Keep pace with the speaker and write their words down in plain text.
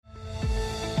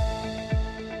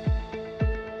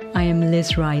I am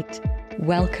Liz Wright.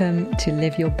 Welcome to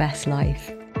Live Your Best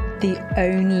Life. The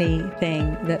only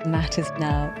thing that matters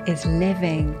now is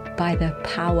living by the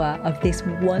power of this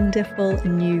wonderful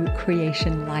new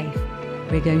creation life.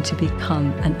 We're going to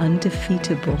become an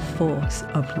undefeatable force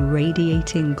of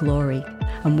radiating glory,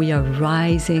 and we are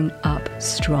rising up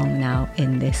strong now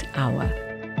in this hour.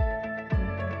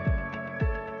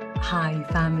 Hi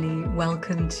family,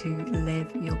 welcome to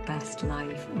Live Your Best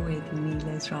Life with me,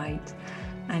 Liz Wright.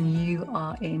 And you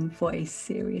are in for a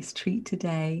serious treat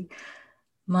today.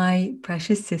 My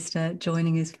precious sister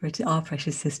joining me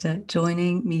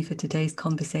for today's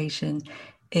conversation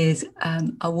is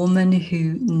a woman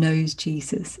who knows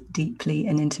Jesus deeply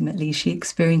and intimately. She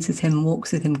experiences him,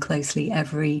 walks with him closely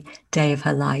every day of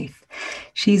her life.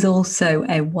 She's also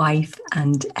a wife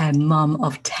and a mum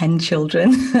of 10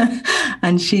 children,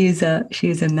 and she is a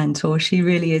mentor. She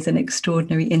really is an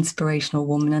extraordinary, inspirational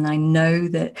woman, and I know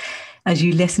that as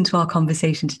you listen to our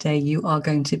conversation today, you are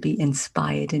going to be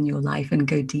inspired in your life and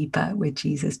go deeper with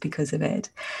Jesus because of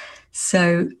it.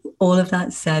 So all of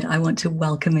that said, I want to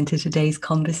welcome into today's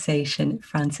conversation,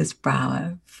 Frances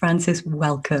Brower. Frances,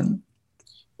 welcome.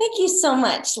 Thank you so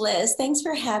much, Liz. Thanks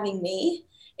for having me.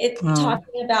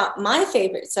 Talking about my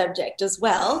favorite subject as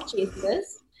well,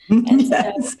 Jesus. And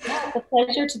yes. So, yeah, it's a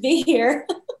pleasure to be here.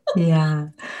 Yeah.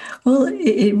 Well,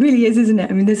 it really is, isn't it?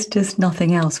 I mean, there's just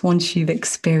nothing else. Once you've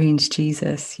experienced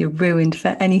Jesus, you're ruined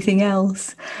for anything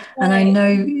else. Right. And I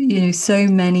know, so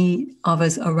many of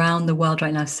us around the world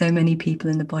right now, so many people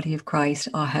in the body of Christ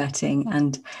are hurting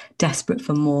and desperate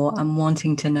for more and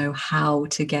wanting to know how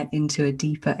to get into a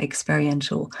deeper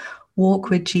experiential walk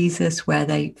with Jesus, where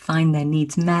they find their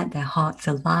needs met, their hearts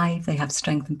alive, they have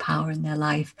strength and power in their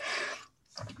life.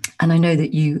 And I know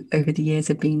that you, over the years,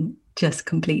 have been just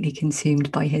completely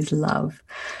consumed by his love.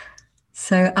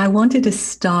 So I wanted to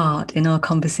start in our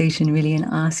conversation really and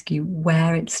ask you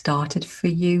where it started for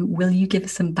you. Will you give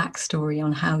us some backstory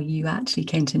on how you actually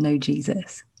came to know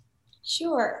Jesus?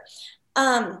 Sure.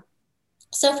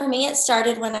 So for me, it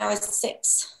started when I was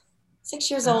six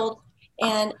years old,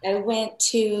 and I went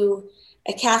to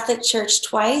a Catholic church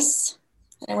twice.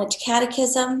 I went to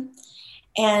catechism.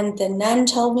 And the nun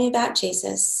told me about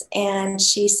Jesus, and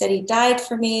she said he died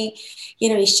for me.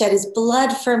 He shed his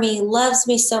blood for me, loves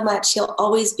me so much. He'll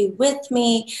always be with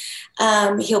me.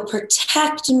 He'll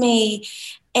protect me.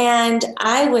 And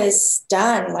I was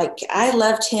stunned. I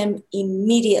loved him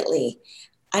immediately.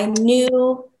 I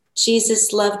knew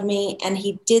Jesus loved me and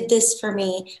he did this for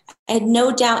me. I had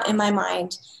no doubt in my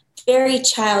mind, very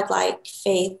childlike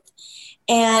faith.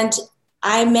 And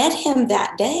I met him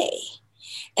that day.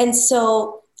 And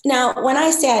so now when I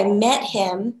say I met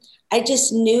him, I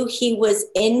just knew he was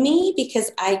in me because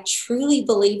I truly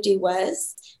believed he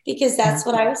was, because that's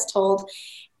what I was told.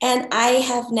 And I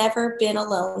have never been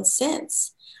alone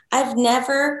since. I've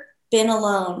never been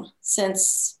alone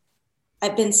since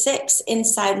I've been 6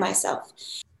 inside myself.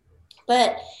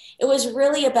 But it was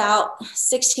really about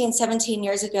 16, 17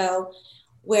 years ago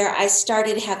where I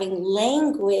started having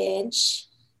language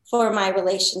for my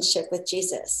relationship with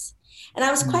Jesus. And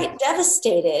I was quite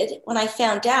devastated when I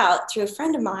found out through a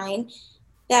friend of mine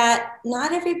that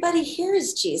not everybody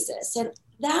hears Jesus. And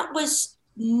that was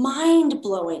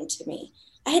mind-blowing to me.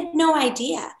 I had no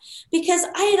idea because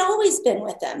I had always been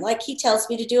with them. Like he tells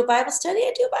me to do a Bible study,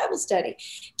 I do a Bible study.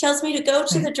 He tells me to go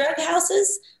to the drug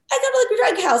houses, I go to the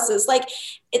drug houses.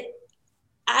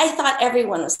 I thought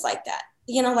everyone was like that.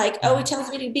 He tells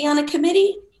me to be on a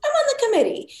committee, I'm on the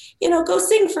committee, go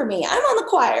sing for me. I'm on the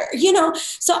choir,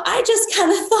 So I just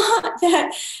kind of thought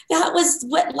that was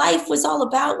what life was all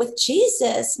about with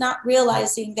Jesus, not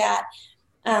realizing that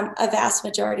a vast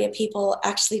majority of people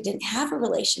actually didn't have a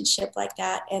relationship like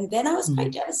that. And then I was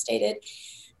quite devastated.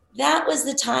 That was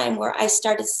the time where I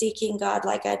started seeking God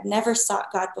like I'd never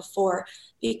sought God before,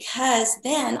 because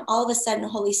then all of a sudden,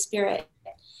 Holy Spirit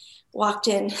walked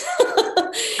in.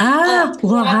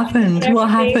 What happened? What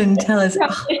happened? Tell us.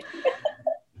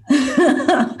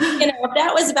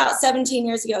 That was about 17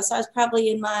 years ago. So I was probably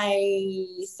in my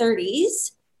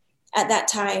 30s at that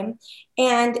time.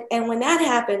 And when that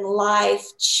happened, life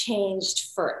changed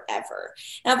forever.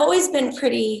 And I've always been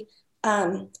pretty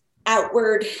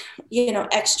outward,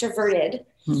 extroverted.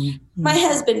 Mm-hmm. My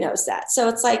husband knows that. So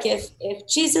it's like, if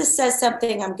Jesus says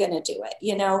something, I'm going to do it,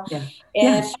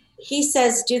 If he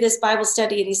says, do this Bible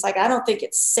study, and he's like, I don't think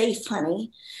it's safe,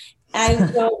 honey. I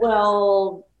go,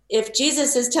 well, if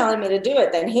Jesus is telling me to do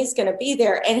it, then he's going to be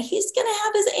there and he's going to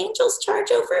have his angels charge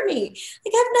over me.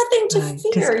 I have nothing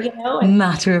to fear,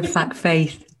 Matter of fact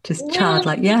faith. just really,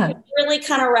 childlike. Yeah. really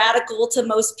kind of radical to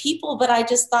most people. But I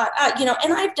just thought,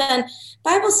 and I've done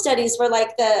Bible studies where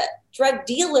like the drug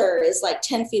dealer is like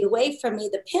 10 feet away from me.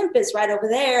 The pimp is right over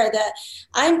there.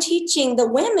 I'm teaching the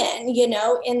women,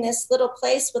 in this little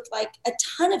place with like a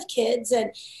ton of kids,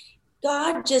 and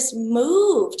God just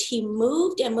moved. He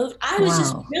moved and moved. I was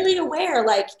just Wow. really aware,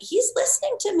 like, he's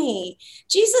listening to me.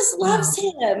 Jesus loves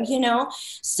Wow. him. Yeah.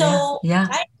 So Yeah.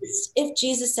 if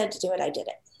Jesus said to do it, I did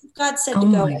it. If God said to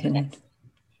Oh go, my goodness.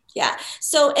 yeah.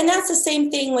 So, and that's the same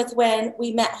thing with when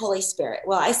we met Holy Spirit.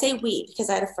 Well, I say we because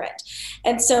I had a friend.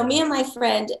 And so me and my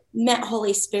friend met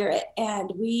Holy Spirit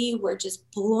and we were just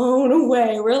blown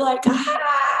away. We're like,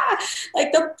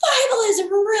 like the Bible is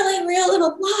really real and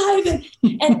alive.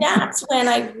 And that's when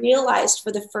I realized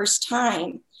for the first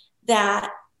time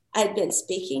that I'd been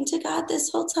speaking to God this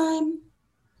whole time,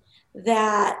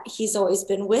 that he's always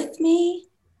been with me,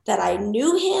 that I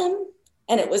knew him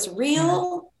and it was Yeah.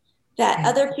 real, that Yeah.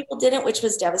 other people didn't, which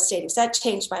was devastating. So that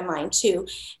changed my mind too.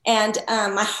 And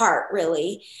my heart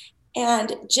really.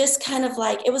 And just kind of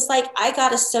like, it was like I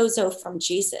got a sozo from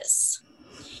Jesus.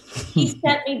 He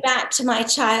sent me back to my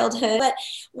childhood. But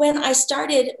when I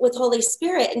started with Holy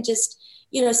Spirit and just,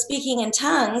 speaking in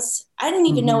tongues, I didn't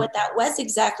even know Hmm. what that was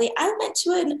exactly. I went to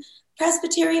a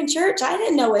Presbyterian church. I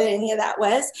didn't know what any of that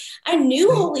was. I knew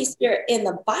Right. Holy Spirit in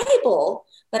the Bible,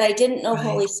 but I didn't know Right.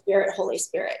 Holy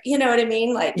Spirit. You know what I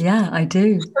mean? Like Yeah, I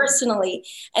do. personally.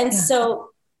 And Yeah. so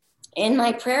in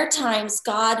my prayer times,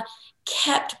 God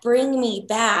kept bringing me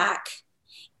back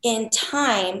in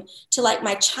time to like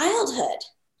my childhood.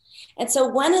 And so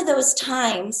one of those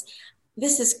times,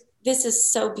 this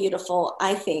is so beautiful,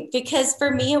 I think, because for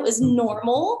me it was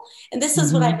normal. And this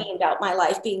is what I Mm-hmm. mean about my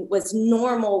life being was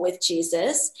normal with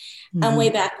Jesus. And way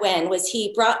Mm-hmm. back when was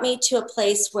he brought me to a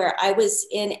place where I was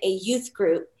in a youth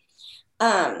group.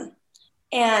 Um,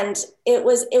 and it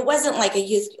wasn't like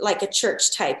a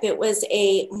church type. It was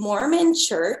a Mormon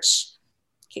church.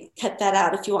 You can cut that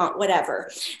out if you want, whatever.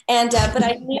 And but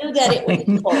I knew that it was a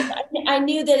Fine. cult. I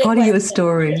knew that it Part of your wasn't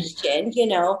story. Christian.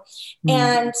 Mm.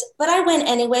 And but I went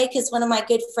anyway because one of my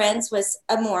good friends was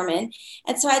a Mormon,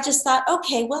 and so I just thought,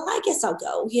 okay, well, I guess I'll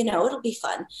go. It'll be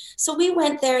fun. So we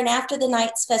went there, and after the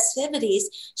night's festivities,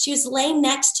 she was laying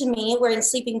next to me. We're in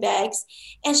sleeping bags,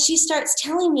 and she starts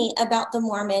telling me about the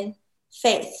Mormon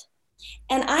faith.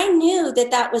 And I knew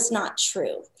that that was not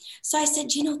true. So I said,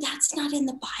 that's not in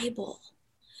the Bible.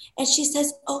 And she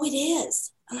says, oh, it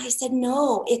is. And I said,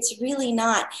 no, it's really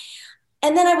not.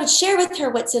 And then I would share with her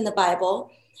what's in the Bible.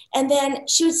 And then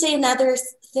she would say another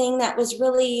thing that was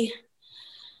really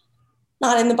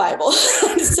not in the Bible.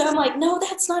 So I'm like, no,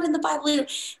 that's not in the Bible.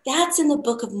 That's in the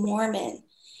Book of Mormon.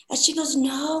 And she goes,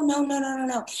 no, no, no, no, no,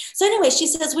 no. So anyway, she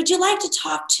says, would you like to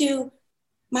talk to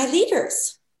my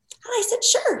leaders? And I said,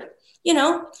 sure.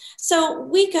 So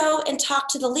we go and talk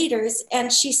to the leaders,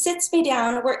 and she sits me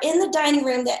down. We're in the dining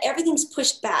room that everything's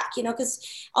pushed back, because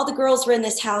all the girls were in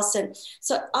this house. And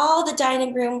so all the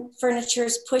dining room furniture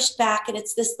is pushed back, and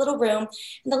it's this little room.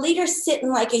 And the leaders sit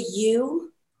in like a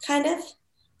U kind of.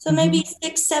 So maybe Mm-hmm.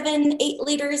 6, 7, 8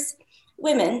 leaders,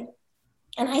 women.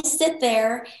 And I sit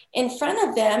there in front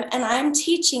of them and I'm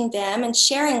teaching them and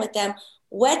sharing with them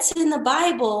what's in the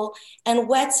Bible and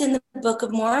what's in the Book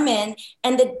of Mormon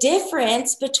and the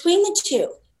difference between the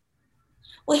two.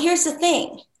 Well, here's the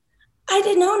thing. I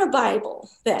didn't own a Bible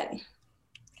then.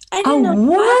 I Oh, didn't own a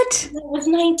Bible what? when I was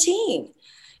 19.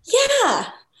 Yeah.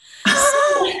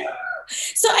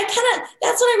 So I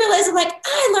that's when I realized, I'm like,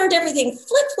 I learned everything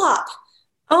flip flop.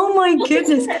 Oh my Holy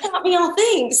goodness. Spirit taught me all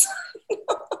things.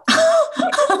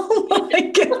 Oh my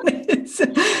goodness.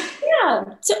 Yeah.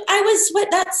 So I was,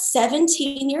 that's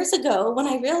 17 years ago when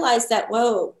I realized that,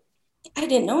 whoa, I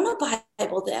didn't own a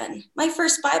Bible then. My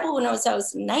first Bible when I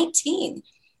was 19.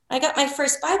 I got my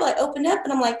first Bible. I opened up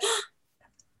and I'm like, oh,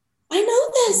 I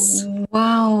know this.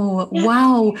 Wow. Yeah.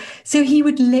 Wow. So he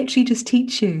would literally just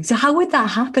teach you. So how would that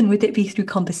happen? Would it be through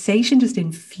conversation, just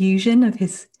infusion of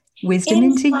his wisdom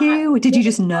into Inside, you? Or did it you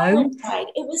was just all know? inside.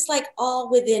 It was like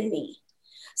all within me.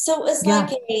 So it was like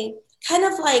Yeah. a kind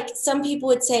of like some people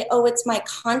would say, oh, it's my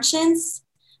conscience,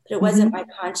 but it wasn't my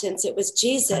Hmm. conscience. It was Right.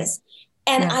 Jesus.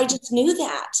 And Yeah. I just knew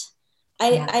that.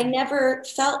 I, Yeah. I never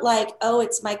felt like, oh,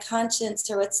 it's my conscience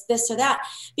or it's this or that,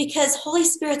 because Holy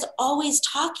Spirit's always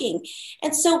talking.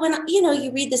 And so when,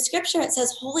 you read the scripture, it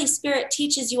says, Holy Spirit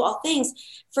teaches you all things.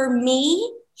 For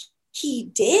me,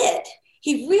 he did.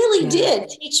 He really Yeah. did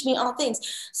teach me all things.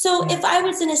 So Yeah. if I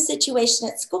was in a situation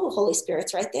at school, Holy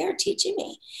Spirit's right there teaching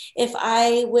me. If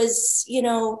I was,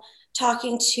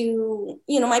 talking to,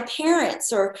 my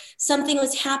parents, or something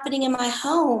was happening in my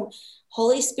home,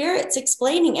 Holy Spirit's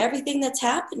explaining everything that's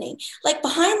happening, like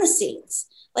behind the scenes,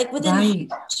 like within the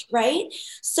heart, right?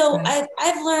 So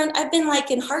I've learned, I've been like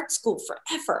in heart school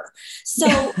forever. So,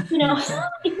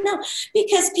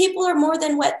 because people are more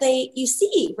than what you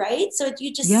see, right? So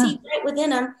you just see right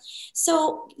within them.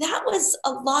 So that was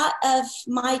a lot of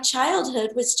my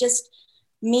childhood, was just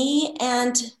me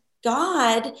and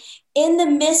God in the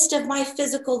midst of my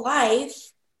physical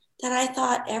life that I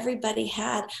thought everybody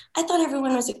had. I thought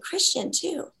everyone was a Christian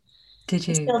too. Did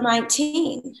you? Until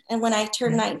 19. And when I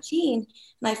turned 19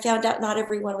 and I found out not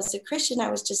everyone was a Christian,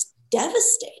 I was just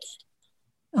devastated.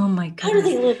 Oh my goodness. How do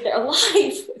they live their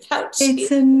life without Jesus?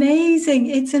 It's amazing.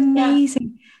 It's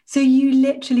amazing. Yeah. So you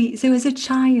literally, so as a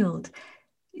child,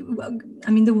 I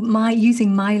mean,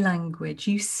 using my language,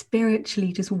 you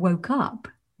spiritually just woke up,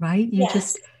 right? You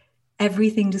just,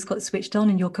 everything just got switched on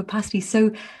in your capacity.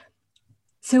 So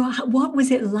what was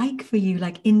it like for you?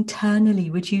 Like internally,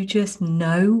 would you just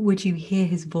know? Would you hear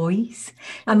his voice?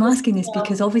 I'm asking this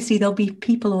because obviously there'll be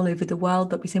people all over the world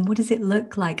that be saying, what does it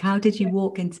look like? How did you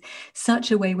walk in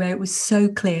such a way where it was so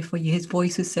clear for you? His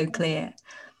voice was so clear.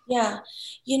 Yeah.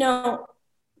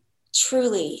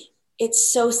 Truly,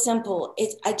 it's so simple.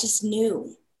 I just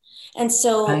knew. And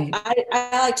so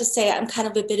I like to say I'm kind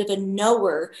of a bit of a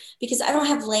knower, because I don't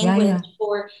have language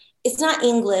for, it's not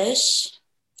English.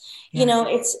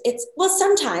 It's well,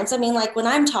 sometimes, I mean, like when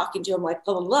I'm talking to him, like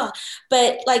blah, blah, blah,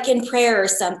 but like in prayer or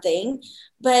something,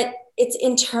 but it's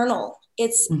internal.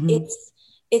 It's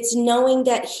knowing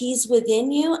that he's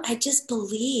within you. I just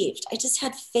believed, I just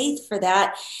had faith for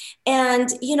that. And,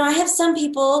 I have some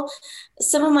people,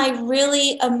 some of my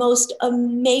really most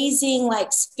amazing,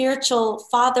 like spiritual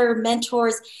father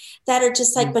mentors that are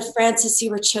just like, but Frances,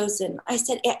 you were chosen. I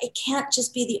said, it can't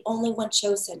just be the only one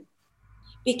chosen,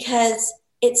 because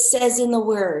it says in the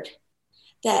word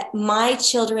that my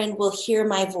children will hear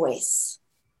my voice.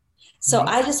 So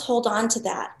I just hold on to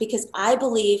that, because I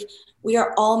believe we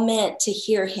are all meant to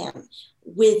hear him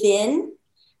within.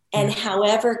 And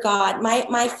however God,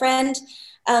 my friend,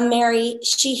 Mary,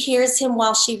 she hears him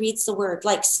while she reads the word,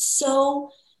 like so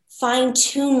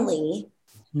fine-tunedly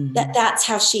that that's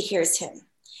how she hears him.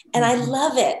 And I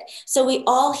love it. So we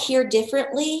all hear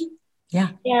differently. Yeah.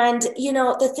 And,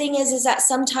 the thing is that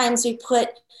sometimes we put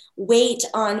weight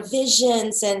on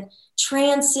visions and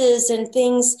trances and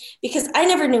things, because I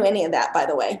never knew any of that, by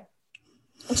the way,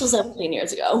 until 17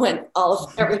 years ago, when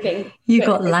everything. You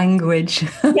got language.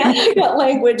 Yeah, I got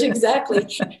language. Exactly.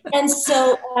 And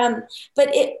so,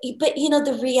 but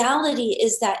the reality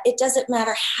is that it doesn't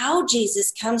matter how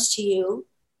Jesus comes to you.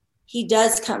 He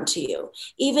does come to you.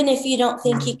 Even if you don't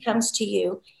think he comes to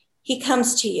you, he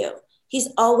comes to you. He's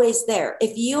always there.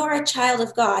 If you are a child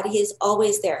of God, he is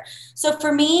always there. So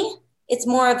for me, it's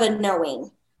more of a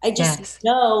knowing. I just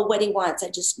know what he wants. I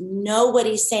just know what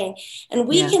he's saying. And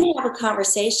we can have a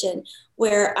conversation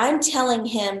where I'm telling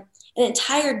him an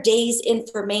entire day's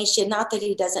information. Not that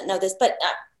he doesn't know this, but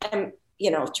I'm,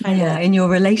 trying to. In your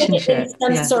relationship.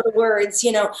 Some sort of words,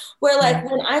 where like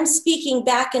when I'm speaking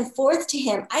back and forth to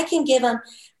him, I can give him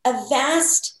a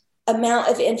vast amount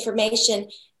of information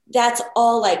that's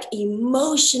all like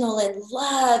emotional and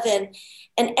love and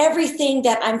everything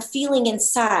that I'm feeling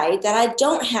inside that I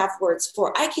don't have words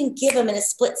for. I can give him in a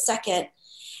split second,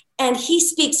 and he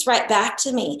speaks right back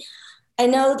to me. I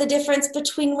know the difference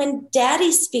between when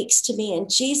Daddy speaks to me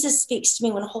and Jesus speaks to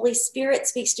me, when Holy Spirit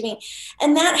speaks to me.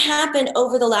 And that happened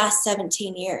over the last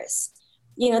 17 years.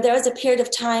 There was a period of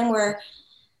time where,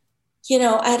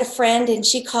 I had a friend and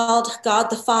she called God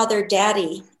the Father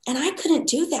Daddy. And I couldn't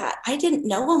do that. I didn't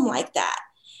know him like that.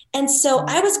 And so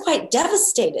I was quite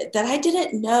devastated that I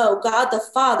didn't know God the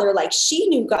Father like she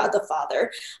knew God the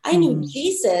Father. I knew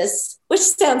Jesus, which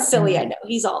sounds silly. I know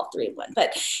he's all three in one,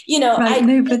 but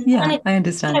I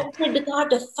understand. I wanted God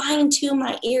to fine tune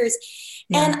my ears.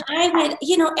 And I would,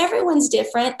 everyone's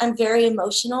different. I'm very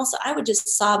emotional. So I would just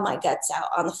sob my guts out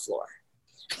on the floor.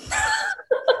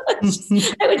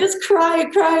 I would just cry.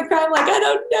 I'm like, I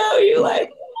don't know you,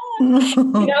 like,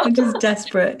 just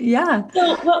desperate. Yeah.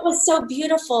 So what was so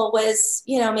beautiful was,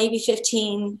 maybe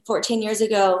 15, 14 years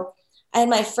ago, I had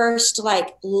my first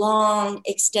like long,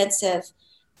 extensive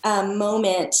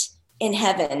moment in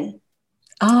heaven.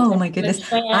 Oh my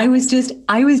goodness. I was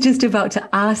just about to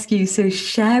ask you, so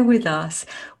share with us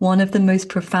one of the most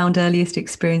profound earliest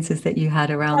experiences that you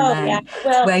had around then,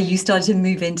 where you started to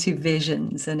move into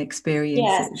visions and experiences.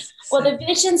 Yes. Well, the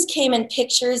visions came in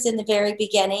pictures in the very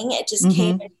beginning. It just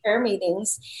came in prayer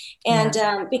meetings.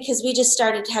 And because we just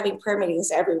started having prayer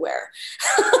meetings everywhere.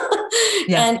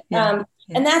 And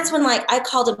that's when like I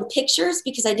called them pictures,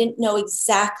 because I didn't know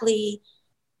exactly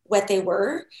what they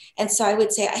were. And so I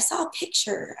would say, I saw a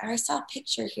picture, or I saw a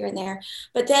picture here and there.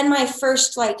 But then my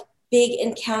first like big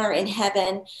encounter in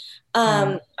heaven,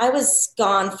 I was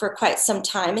gone for quite some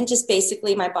time, and just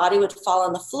basically my body would fall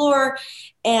on the floor,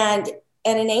 and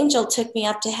an angel took me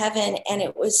up to heaven. And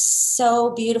it was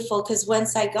so beautiful, because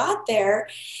once I got there,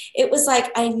 it was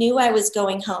like I knew I was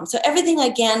going home. So everything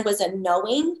again was a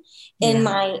knowing in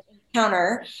my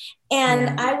encounter.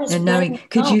 And I was and knowing, running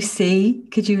home.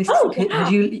 Oh, had yeah.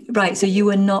 you, right, so you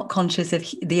were not conscious of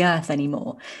the earth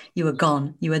anymore, you were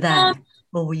gone, you were there,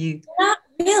 or were you? Not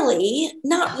really,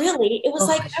 not really. It was Oh,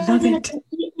 like I I was love in a it.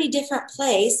 completely different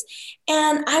place,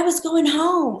 and I was going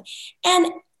home.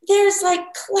 And there's like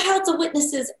clouds of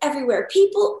witnesses everywhere,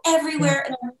 people Yeah. everywhere,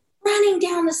 and I'm running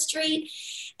down the street,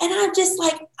 and I'm just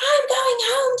like, I'm going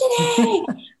home today.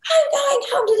 I'm going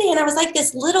home today. And I was like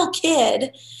this little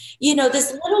kid,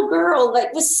 this little girl,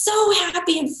 like was so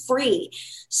happy and free.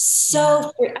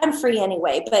 So free. I'm free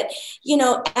anyway, but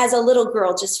as a little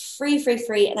girl, just free, free,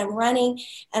 free. And I'm running,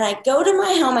 and I go to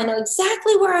my home. I know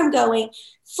exactly where I'm going,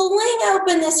 fling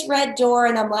open this red door,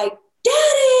 and I'm like,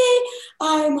 Daddy,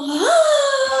 I'm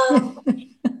home.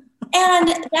 And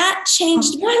that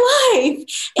changed my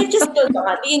life. It just goes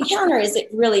on. The encounter is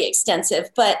really extensive,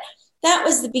 but that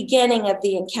was the beginning of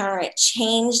the encounter. It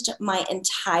changed my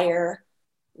entire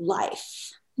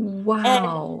life.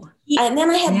 Wow. And then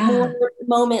I had more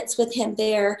moments with him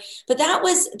there, but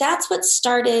that's what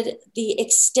started the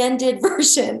extended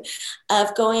version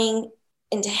of going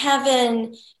into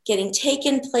heaven, getting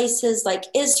taken places like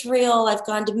Israel. I've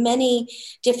gone to many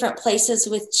different places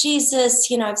with Jesus.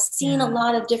 I've seen a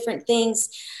lot of different things.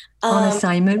 On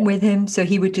assignment with him. So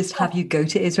he would just have you go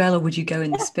to Israel, or would you go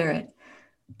in the spirit?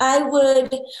 I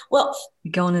would, well,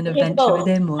 You go on an okay, adventure with both.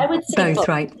 him, I or would say both, both.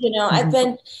 right? I've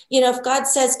been, if God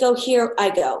says go here, I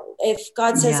go. If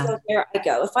God says Yeah. go there, I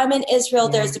go. If I'm in Israel,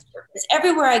 there's a purpose.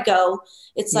 Everywhere I go,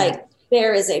 it's like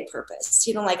there is a purpose.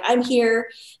 Like I'm here,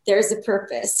 there's a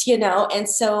purpose, and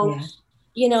so,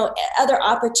 other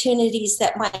opportunities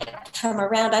that might come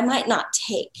around, I might not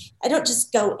take. I don't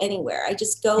just go anywhere. I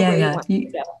just go where you want me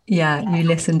to go. You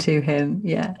listen to him.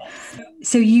 Yeah.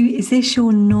 So is this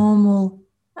your normal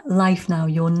life now,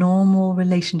 your normal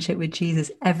relationship with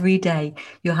Jesus? Every day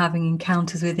you're having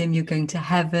encounters with him, you're going to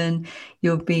heaven,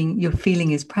 you're feeling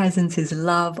his presence, his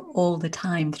love all the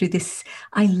time through this.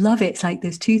 I love it. It's like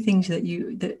there's two things that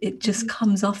it just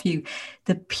comes off you,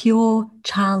 the pure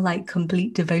childlike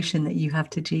complete devotion that you have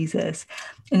to Jesus.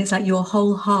 And it's like your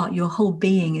whole heart, your whole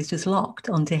being is just locked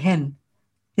onto him,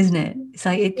 isn't it? It's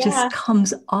like it just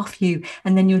comes off you,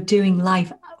 and then you're doing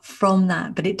life from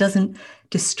that, but it doesn't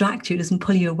distract you, it doesn't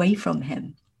pull you away from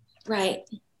him. Right.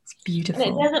 It's beautiful.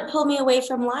 And it doesn't pull me away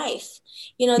from life.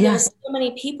 There's so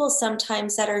many people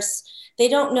sometimes they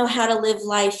don't know how to live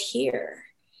life here.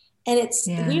 And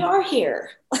we are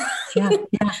here. And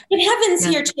heaven's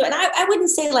here too. And I wouldn't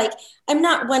say like, I'm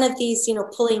not one of these,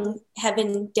 pulling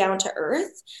heaven down to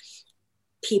earth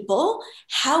people.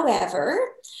 However,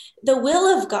 the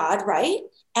will of God, right?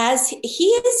 As he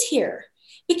is here,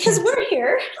 because we're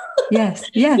here. Yes,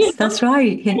 that's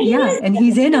right. And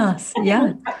he's in us.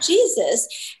 Yeah. Jesus.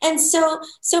 And so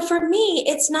for me,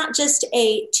 it's not just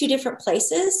two different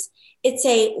places. It's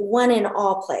a one in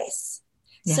all place.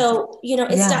 Yes. So,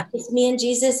 it's not just me and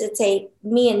Jesus, it's a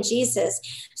me and Jesus.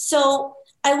 So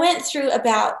I went through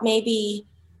about maybe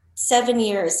 7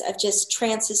 years of just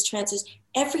trances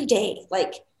every day,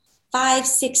 like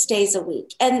 5-6 days a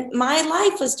week. And my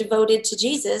life was devoted to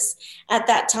Jesus at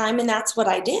that time. And that's what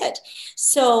I did.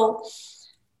 So,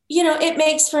 it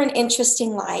makes for an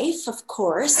interesting life, of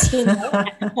course,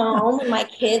 at home, and my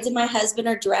kids and my husband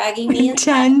are dragging me.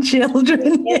 10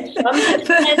 children.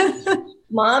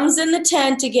 Mom's in the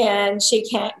tent again. She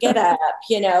can't get up,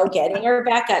 getting her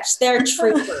back up. They're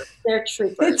troopers.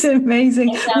 It's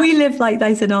amazing. We live like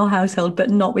this in our household, but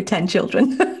not with 10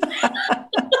 children.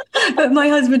 But my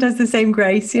husband has the same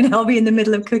grace. I'll be in the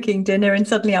middle of cooking dinner and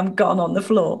suddenly I'm gone on the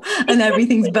floor and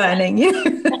everything's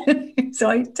burning. So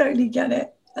I totally get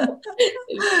it.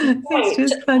 It's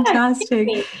just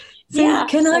fantastic. So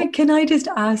can I just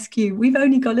ask you, we've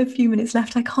only got a few minutes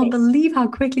left. I can't believe how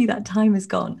quickly that time has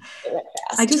gone.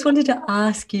 I just wanted to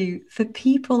ask you, for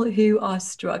people who are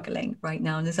struggling right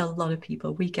now, and there's a lot of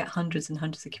people, we get hundreds and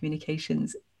hundreds of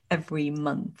communications every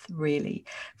month, really,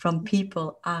 from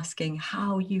people asking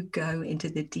how you go into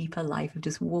the deeper life of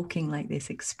just walking like this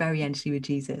experientially with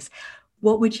Jesus.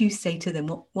 What would you say to them?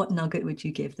 What nugget would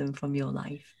you give them from your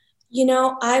life?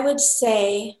 I would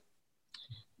say,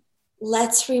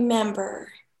 let's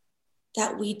remember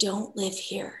that we don't live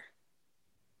here,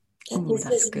 that this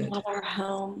is not our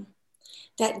home.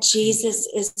 that Jesus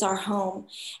is our home.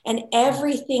 And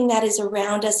everything that is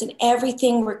around us and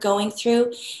everything we're going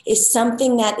through is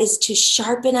something that is to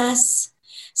sharpen us,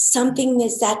 something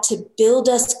is that to build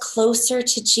us closer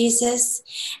to Jesus.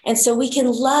 And so we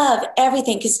can love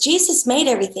everything because Jesus made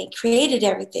everything, created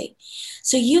everything.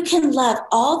 So you can love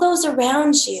all those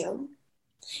around you.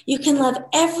 You can love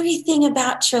everything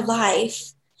about your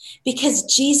life because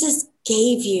Jesus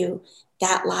gave you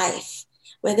that life,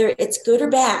 whether it's good or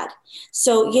bad.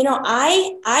 So,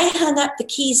 I hung up the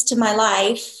keys to my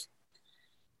life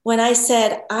when I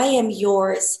said, I am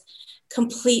yours,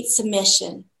 complete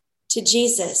submission to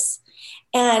Jesus.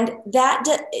 And that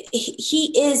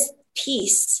he is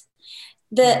peace.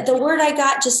 The word I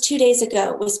got just 2 days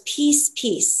ago was peace,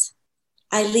 peace.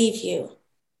 I leave you.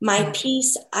 My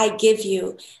peace I give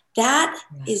you. That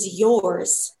is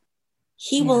yours.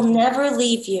 He will never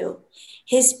leave you.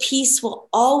 His peace will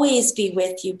always be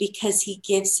with you because he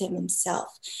gives him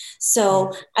himself.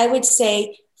 So I would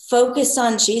say, focus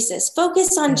on Jesus.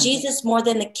 Focus on Jesus more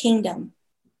than the kingdom.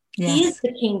 Yes. He is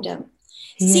the kingdom.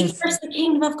 He Seek is. first the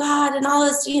kingdom of God and all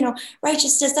his,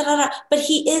 righteousness, but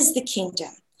he is the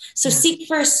kingdom. So seek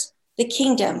first the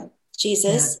kingdom,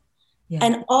 Jesus,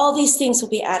 and all these things will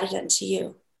be added unto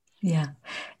you. Yeah.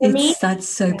 For me, That's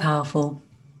so powerful.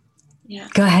 Yeah.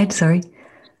 Go ahead. Sorry.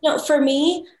 No, for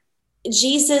me,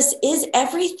 Jesus is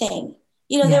everything.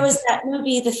 There was that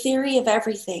movie, The Theory of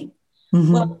Everything.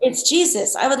 Mm-hmm. Well, it's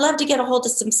Jesus. I would love to get a hold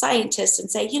of some scientists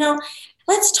and say,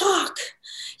 let's talk.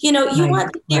 You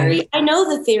want the theory? Right. I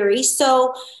know the theory.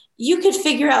 So you could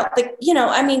figure out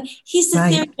he's the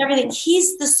theory of everything.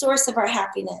 He's the source of our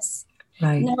happiness,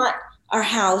 not our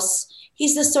house.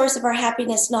 He's the source of our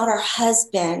happiness, not our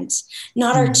husband,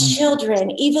 not our children,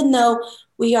 even though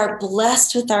we are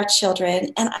blessed with our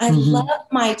children. And I love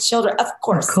my children, of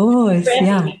course. Of course,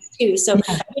 too. So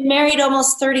I've been married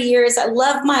almost 30 years. I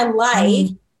love my life,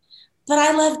 but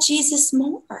I love Jesus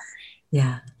more.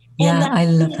 Yeah. Yeah, I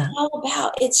love that. It's all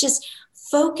about. It's just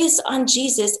focus on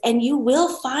Jesus and you will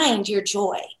find your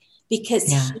joy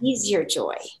because he's your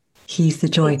joy. He's the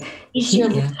joy. He's your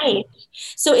life.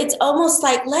 So it's almost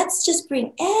like, let's just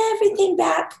bring everything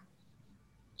back.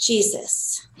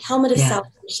 Jesus, helmet of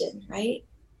salvation, right?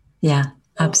 Yeah,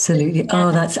 absolutely.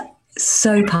 Oh, that's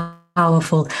so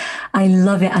powerful. I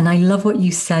love it. And I love what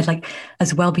you said,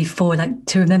 as well before,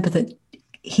 to remember that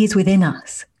he's within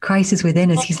us. Christ is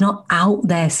within us. He's not out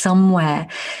there somewhere,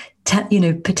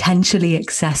 potentially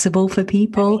accessible for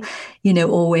people,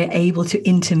 or we're able to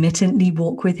intermittently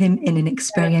walk with him in an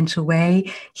experiential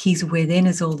way. He's within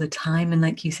us all the time. And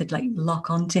like you said, lock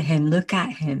onto him, look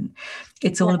at him.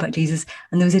 It's all about Jesus.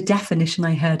 And there was a definition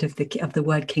I heard of the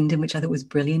word kingdom, which I thought was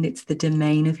brilliant. It's the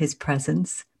domain of his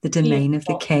presence, the domain of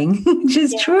the king, which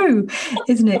is true,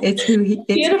 isn't it? It's who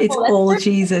it's all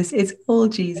Jesus. It's all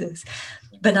Jesus.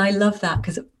 But I love that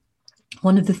because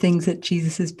one of the things that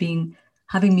Jesus has been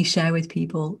having me share with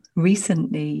people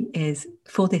recently is,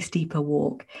 for this deeper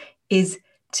walk, is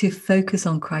to focus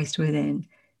on Christ within,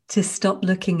 to stop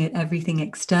looking at everything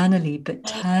externally, but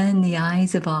turn the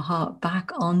eyes of our heart back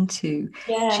onto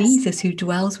Jesus, who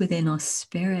dwells within our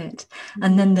spirit.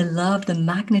 And then the love, the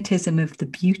magnetism of the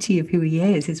beauty of who he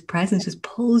is, his presence just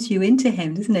pulls you into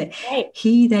him, doesn't it?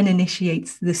 He then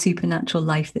initiates the supernatural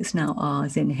life that's now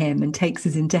ours in him and takes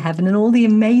us into heaven and all the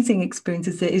amazing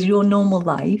experiences that is your normal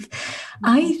life.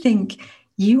 I think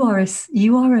you are a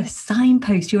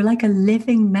signpost. You're like a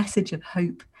living message of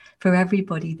hope for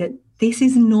everybody, that this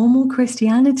is normal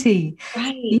Christianity.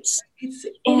 Right. It's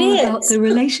all about the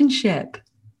relationship.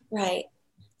 Right.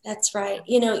 That's right.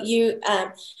 You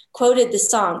quoted the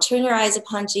song, "Turn your eyes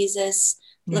upon Jesus,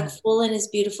 look full in his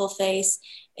beautiful face."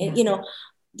 And,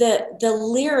 the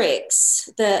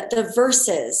lyrics, the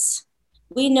verses,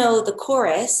 we know the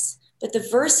chorus, but the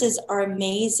verses are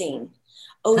amazing.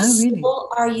 Oh, really? soul,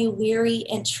 are you weary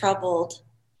and troubled?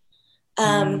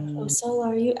 Oh, soul,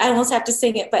 are you? I almost have to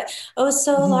sing it, but oh,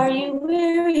 soul, are you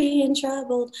weary and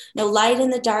troubled? No light in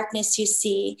the darkness you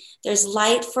see. There's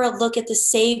light for a look at the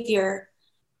Savior,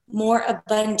 more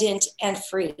abundant and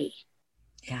free.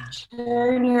 Yeah.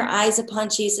 Turn your eyes upon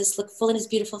Jesus, look full in his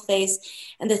beautiful face,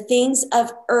 and the things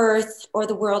of earth, or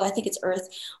the world, I think it's earth,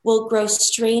 will grow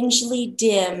strangely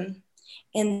dim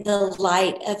in the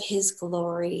light of his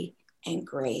glory and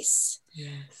grace.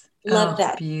 Yes. Love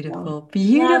that. Beautiful.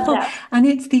 Beautiful. And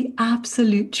it's the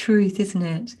absolute truth, isn't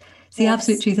it? It's the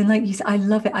absolute truth. And like you said, I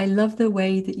love it. I love the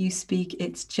way that you speak.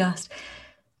 It's just,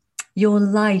 your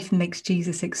life makes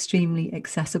Jesus extremely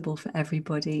accessible for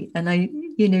everybody. And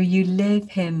you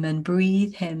live him and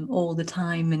breathe him all the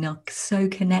time and are so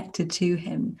connected to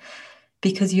him.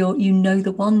 because you know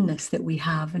the oneness that we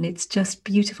have, and it's just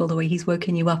beautiful the way he's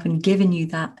woken you up and given you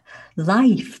that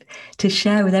life to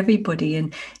share with everybody,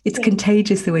 and it's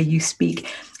contagious the way you speak.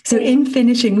 So in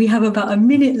finishing, we have about a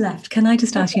minute left. Can I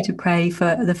just ask you to pray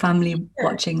for the family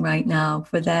watching right now,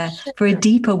 for a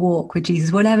deeper walk with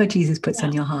Jesus, whatever Jesus puts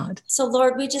on your heart? So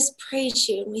Lord, we just praise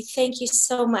you and we thank you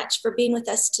so much for being with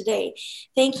us today.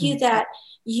 Thank you that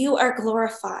you are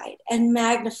glorified and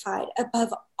magnified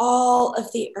above all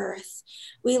of the earth.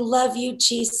 We love you,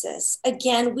 Jesus.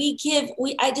 Again,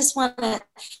 I just want to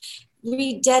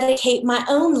rededicate my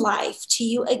own life to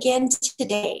you again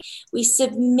today. We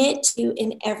submit to you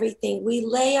in everything. We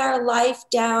lay our life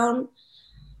down.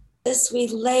 We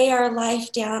lay our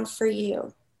life down for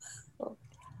you.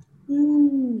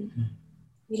 We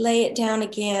lay it down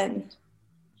again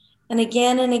and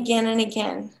again and again and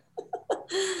again.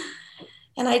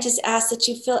 And I just ask that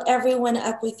you fill everyone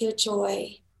up with your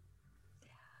joy.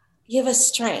 Give us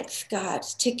strength, God,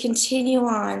 to continue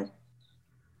on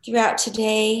throughout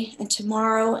today and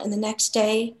tomorrow and the next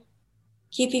day,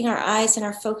 keeping our eyes and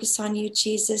our focus on you,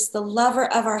 Jesus, the lover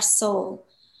of our soul.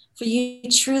 For you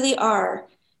truly are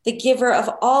the giver of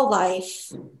all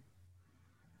life.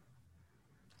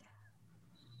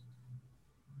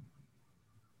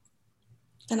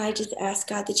 And I just ask,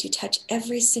 God, that you touch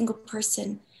every single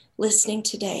person listening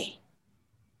today.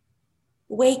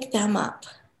 Wake them up.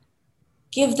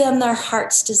 Give them their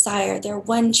heart's desire, their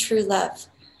one true love.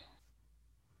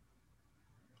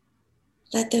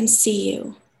 Let them see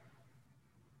you.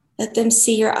 Let them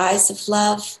see your eyes of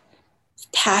love,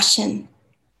 passion,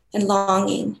 and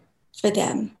longing for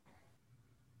them.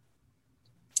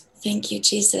 Thank you,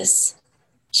 Jesus.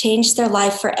 Change their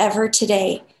life forever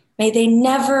today. May they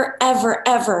never, ever,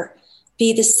 ever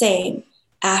be the same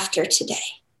after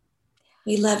today.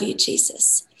 We love you,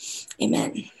 Jesus.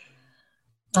 Amen.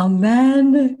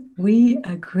 Amen. We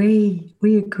agree.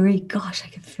 We agree. Gosh, I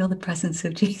can feel the presence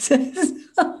of Jesus.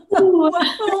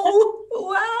 Wow.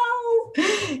 Wow.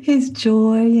 His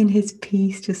joy and his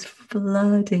peace just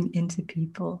flooding into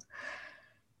people.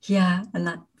 Yeah. And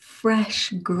that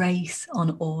fresh grace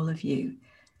on all of you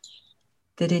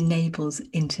that enables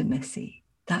intimacy,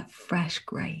 that fresh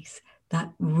grace,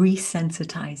 that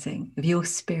resensitizing of your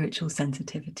spiritual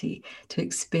sensitivity to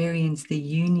experience the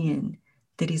union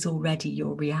that is already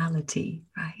your reality,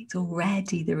 right? It's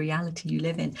already the reality you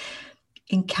live in.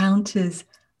 Encounters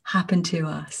happen to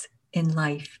us in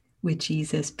life with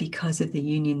Jesus because of the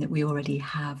union that we already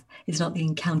have. It's not the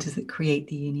encounters that create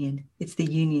the union. It's the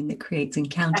union that creates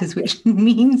encounters, which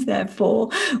means, therefore,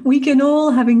 we can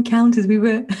all have encounters.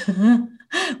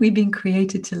 We've been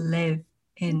created to live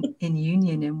in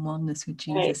union, in oneness with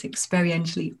Jesus,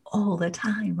 experientially all the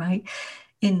time, right?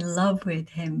 In love with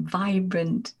him,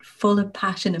 vibrant, full of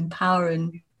passion and power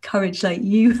and courage like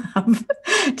you have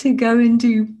to go and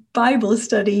do Bible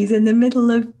studies in the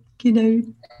middle of,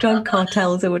 drug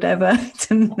cartels or whatever. It's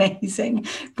amazing,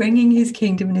 bringing his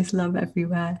kingdom and his love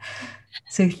everywhere.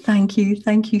 So thank you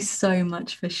so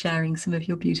much for sharing some of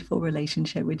your beautiful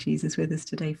relationship with Jesus with us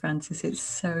today, Frances. It's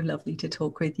so lovely to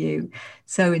talk with you,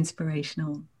 so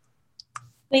inspirational.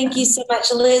 Thank you so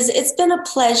much, Liz. It's been a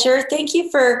pleasure. Thank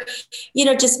you for,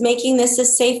 just making this a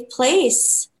safe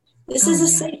place. This is a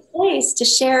safe place to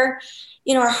share,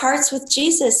 our hearts with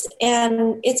Jesus.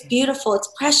 And it's beautiful, it's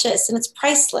precious, and it's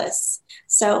priceless.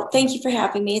 So thank you for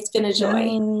having me. It's been a joy.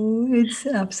 Oh, it's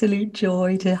absolute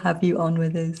joy to have you on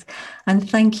with us. And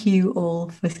thank you all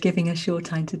for giving us your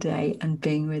time today and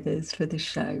being with us for the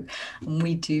show. And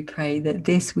we do pray that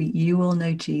this week you will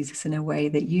know Jesus in a way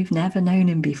that you've never known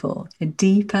him before, a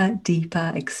deeper,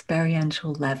 deeper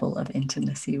experiential level of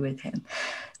intimacy with him,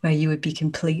 where you would be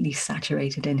completely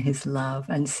saturated in his love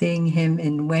and seeing him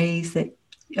in ways that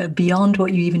are beyond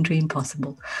what you even dreamed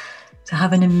possible. So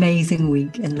have an amazing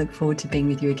week and look forward to being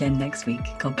with you again next week.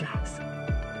 God bless.